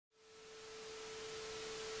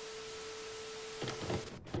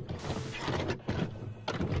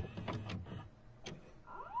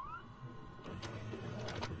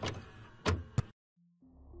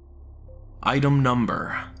Item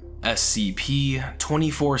Number: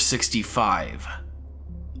 SCP-2465.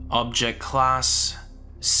 Object Class: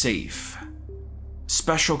 Safe.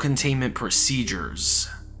 Special Containment Procedures: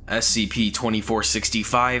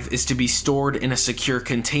 SCP-2465 is to be stored in a secure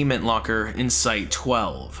containment locker in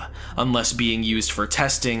Site-12. Unless being used for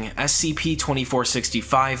testing,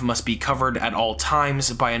 SCP-2465 must be covered at all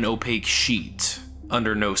times by an opaque sheet.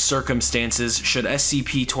 Under no circumstances should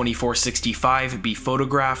SCP-2465 be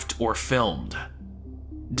photographed or filmed.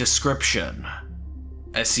 Description: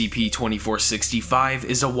 SCP-2465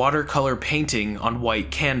 is a watercolor painting on white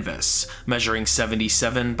canvas, measuring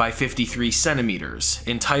 77 by 53 centimeters,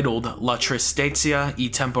 entitled La Tristezza e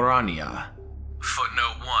Temporanea.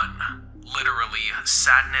 Footnote 1. Literally,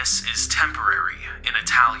 sadness is temporary in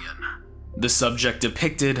Italian. The subject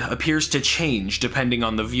depicted appears to change depending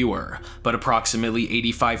on the viewer, but approximately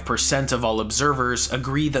 85% of all observers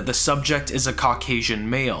agree that the subject is a Caucasian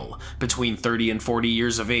male, between 30 and 40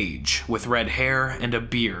 years of age, with red hair and a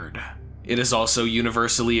beard. It is also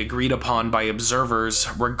universally agreed upon by observers,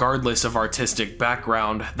 regardless of artistic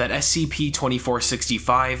background, that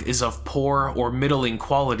SCP-2465 is of poor or middling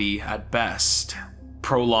quality at best.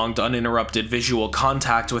 Prolonged uninterrupted visual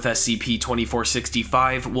contact with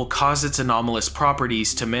SCP-2465 will cause its anomalous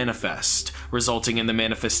properties to manifest, resulting in the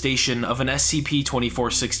manifestation of an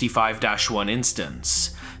SCP-2465-1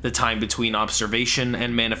 instance. The time between observation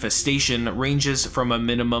and manifestation ranges from a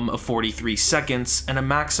minimum of 43 seconds and a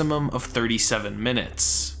maximum of 37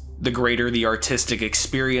 minutes. The greater the artistic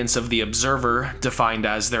experience of the observer, defined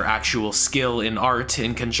as their actual skill in art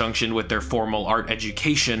in conjunction with their formal art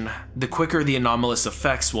education, the quicker the anomalous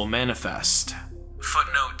effects will manifest.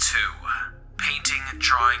 Footnote 2. Painting,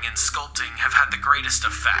 drawing, and sculpting have had the greatest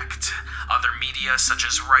effect. Other media such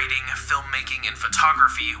as writing, filmmaking, and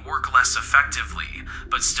photography work less effectively,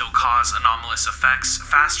 but still cause anomalous effects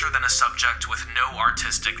faster than a subject with no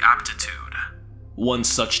artistic aptitude.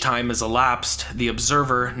 Once such time has elapsed, the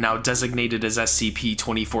observer, now designated as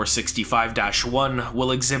SCP-2465-1,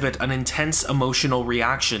 will exhibit an intense emotional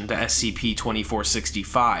reaction to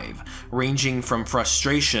SCP-2465, ranging from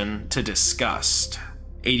frustration to disgust.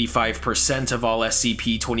 85% of all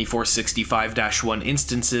SCP-2465-1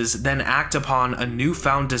 instances then act upon a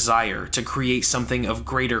newfound desire to create something of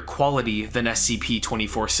greater quality than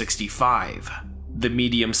SCP-2465. The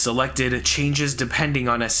medium selected changes depending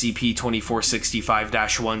on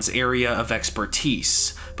SCP-2465-1's area of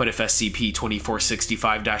expertise, but if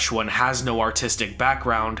SCP-2465-1 has no artistic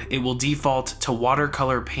background, it will default to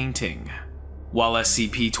watercolor painting. While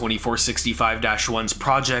SCP-2465-1's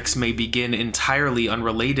projects may begin entirely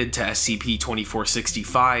unrelated to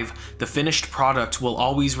SCP-2465, the finished product will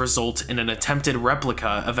always result in an attempted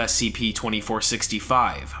replica of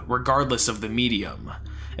SCP-2465, regardless of the medium.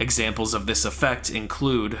 Examples of this effect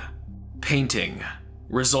include: painting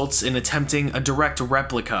results in attempting a direct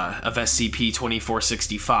replica of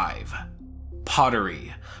SCP-2465.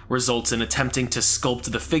 Pottery results in attempting to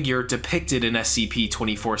sculpt the figure depicted in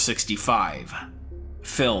SCP-2465.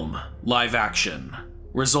 Film, live action,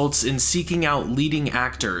 results in seeking out leading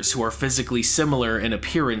actors who are physically similar in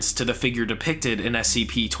appearance to the figure depicted in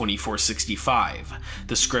SCP-2465.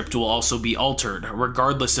 The script will also be altered,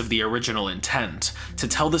 regardless of the original intent, to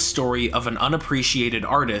tell the story of an unappreciated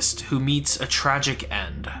artist who meets a tragic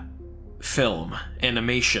end. Film,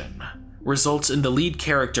 animation, results in the lead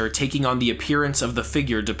character taking on the appearance of the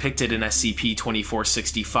figure depicted in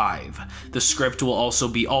SCP-2465. The script will also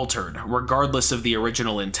be altered, regardless of the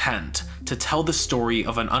original intent, to tell the story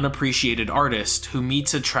of an unappreciated artist who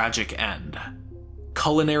meets a tragic end.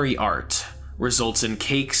 Culinary art results in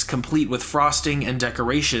cakes complete with frosting and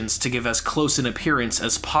decorations to give as close an appearance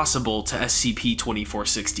as possible to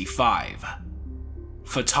SCP-2465.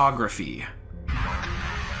 Photography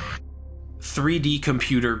 3D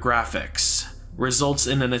computer graphics results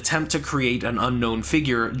in an attempt to create an unknown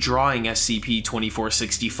figure drawing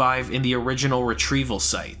SCP-2465 in the original retrieval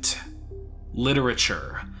site.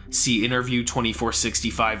 Literature, see Interview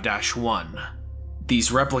 2465-1.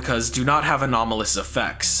 These replicas do not have anomalous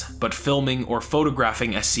effects, but filming or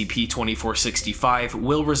photographing SCP-2465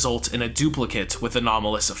 will result in a duplicate with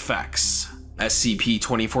anomalous effects.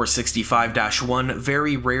 SCP-2465-1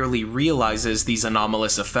 very rarely realizes these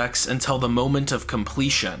anomalous effects until the moment of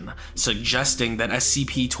completion, suggesting that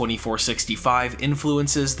SCP-2465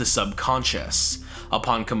 influences the subconscious.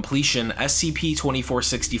 Upon completion,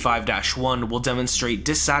 SCP-2465-1 will demonstrate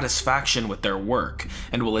dissatisfaction with their work,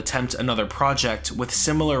 and will attempt another project with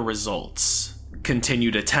similar results.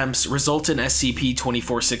 Continued attempts result in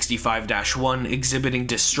SCP-2465-1 exhibiting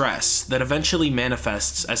distress that eventually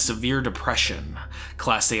manifests as severe depression.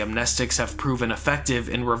 Class A amnestics have proven effective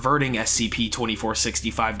in reverting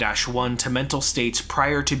SCP-2465-1 to mental states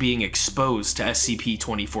prior to being exposed to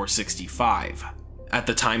SCP-2465. At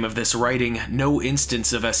the time of this writing, no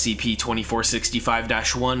instance of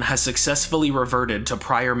SCP-2465-1 has successfully reverted to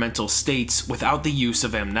prior mental states without the use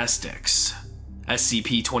of amnestics.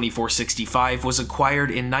 SCP-2465 was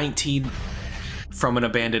acquired from an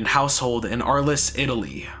abandoned household in Arles,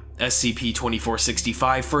 Italy.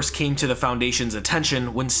 SCP-2465 first came to the Foundation's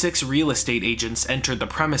attention when 6 real estate agents entered the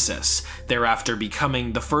premises, thereafter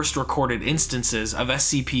becoming the first recorded instances of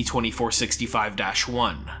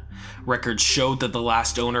SCP-2465-1. Records showed that the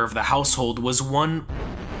last owner of the household was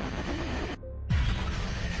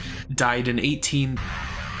died in 18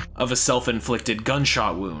 of a self-inflicted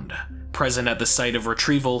gunshot wound. Present at the site of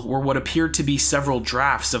retrieval were what appeared to be several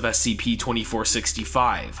drafts of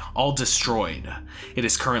SCP-2465, all destroyed. It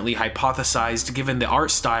is currently hypothesized, given the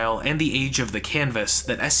art style and the age of the canvas,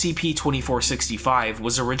 that SCP-2465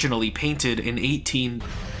 was originally painted in 18.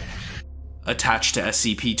 Attached to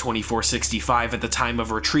SCP-2465 at the time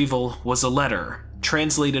of retrieval was a letter,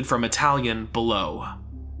 translated from Italian below.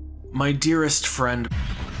 My dearest friend,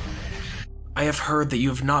 I have heard that you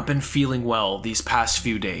have not been feeling well these past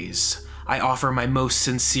few days. I offer my most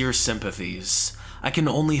sincere sympathies. I can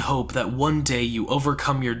only hope that one day you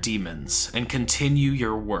overcome your demons and continue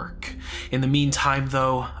your work. In the meantime,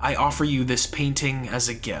 though, I offer you this painting as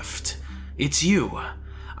a gift. It's you.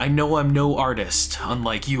 I know I'm no artist,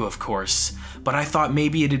 unlike you of course, but I thought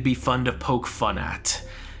maybe it'd be fun to poke fun at.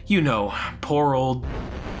 You know, poor old...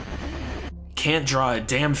 can't draw a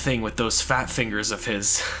damn thing with those fat fingers of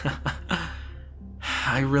his.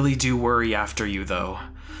 I really do worry after you, though.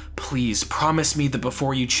 Please, promise me that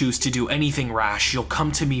before you choose to do anything rash, you'll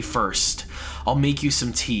come to me first. I'll make you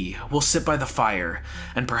some tea, we'll sit by the fire,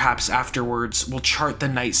 and perhaps afterwards we'll chart the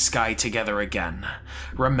night sky together again.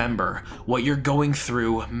 Remember, what you're going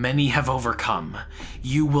through, many have overcome.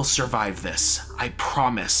 You will survive this, I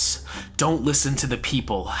promise. Don't listen to the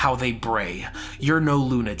people, how they bray. You're no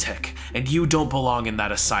lunatic, and you don't belong in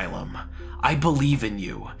that asylum. I believe in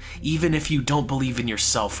you, even if you don't believe in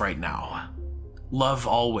yourself right now. Love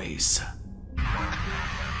always.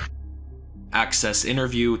 Access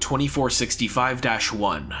Interview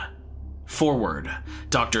 2465-1. Forward.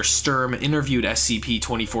 Dr. Sturm interviewed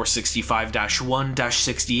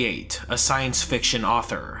SCP-2465-1-68, a science fiction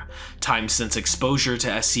author. Time since exposure to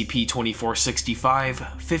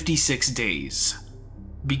SCP-2465, 56 days.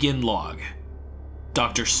 Begin log.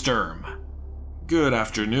 Dr. Sturm. Good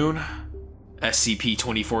afternoon.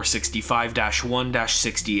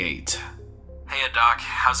 SCP-2465-1-68. Hey, Doc.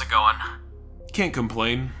 How's it going? Can't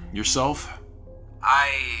complain. Yourself?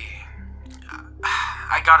 I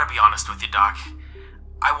gotta be honest with you, Doc.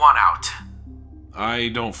 I want out. I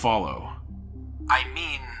don't follow. I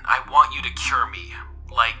mean, I want you to cure me.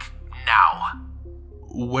 Like, now.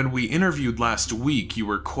 When we interviewed last week, you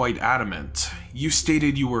were quite adamant. You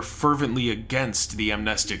stated you were fervently against the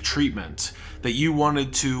amnestic treatment, that you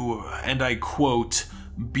wanted to, and I quote,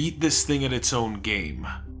 beat this thing at its own game.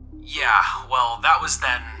 Yeah, well, that was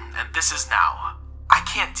then, and this is now. I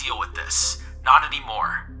can't deal with this. Not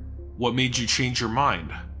anymore. What made you change your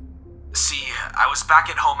mind? See, I was back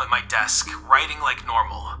at home at my desk, writing like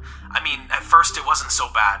normal. I mean, at first it wasn't so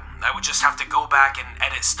bad. I would just have to go back and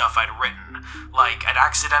edit stuff I'd written. Like, I'd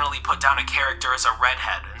accidentally put down a character as a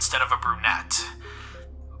redhead instead of a brunette.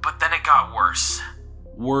 But then it got worse.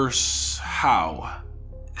 Worse how?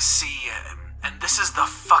 See, and this is the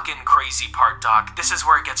fucking crazy part, Doc. This is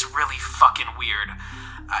where it gets really fucking weird.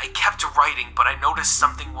 I kept writing, but I noticed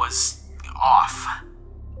something was off.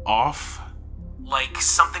 Off? Like,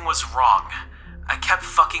 something was wrong. I kept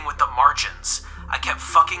fucking with the margins. I kept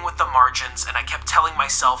fucking with the margins, and I kept telling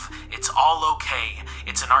myself, it's all okay,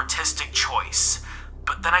 it's an artistic choice.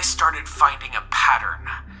 But then I started finding a pattern.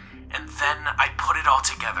 And then I put it all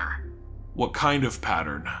together. What kind of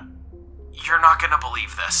pattern? You're not gonna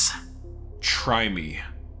believe this. Try me.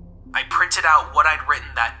 I printed out what I'd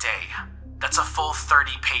written that day. That's a full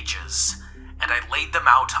 30 pages. And I laid them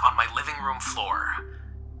out on my living room floor.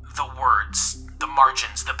 The words, the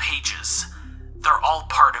margins, the pages, they're all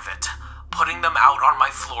part of it. Putting them out on my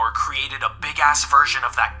floor created a big-ass version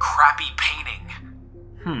of that crappy painting.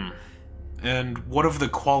 And what of the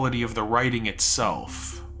quality of the writing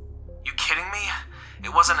itself? You kidding me?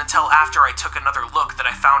 It wasn't until after I took another look that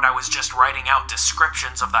I found I was just writing out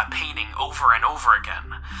descriptions of that painting over and over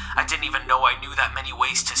again. I didn't even know I knew that many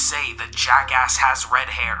ways to say the jackass has red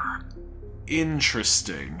hair.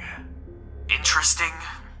 Interesting. Interesting?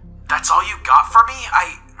 That's all you got for me?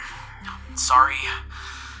 Sorry.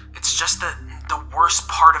 It's just that the worst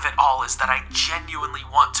part of it all is that I genuinely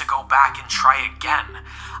want to go back and try again.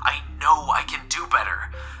 I know I can do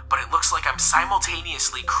better, but it looks like I'm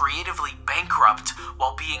simultaneously creatively bankrupt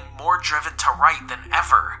while being more driven to write than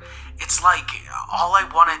ever. It's like all I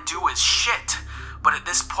want to do is shit, but at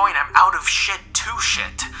this point I'm out of shit to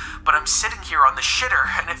shit. But I'm sitting here on the shitter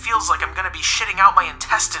and it feels like I'm gonna be shitting out my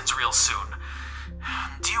intestines real soon.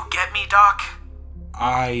 Do you get me, Doc?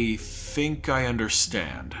 I think I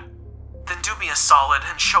understand. Then do me a solid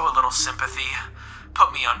and show a little sympathy.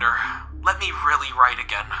 Put me under. Let me really write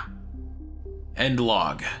again. End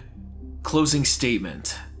log. Closing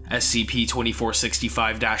statement.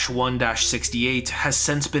 SCP-2465-1-68 has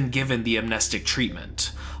since been given the amnestic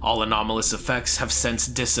treatment. All anomalous effects have since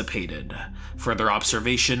dissipated. Further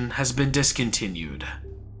observation has been discontinued.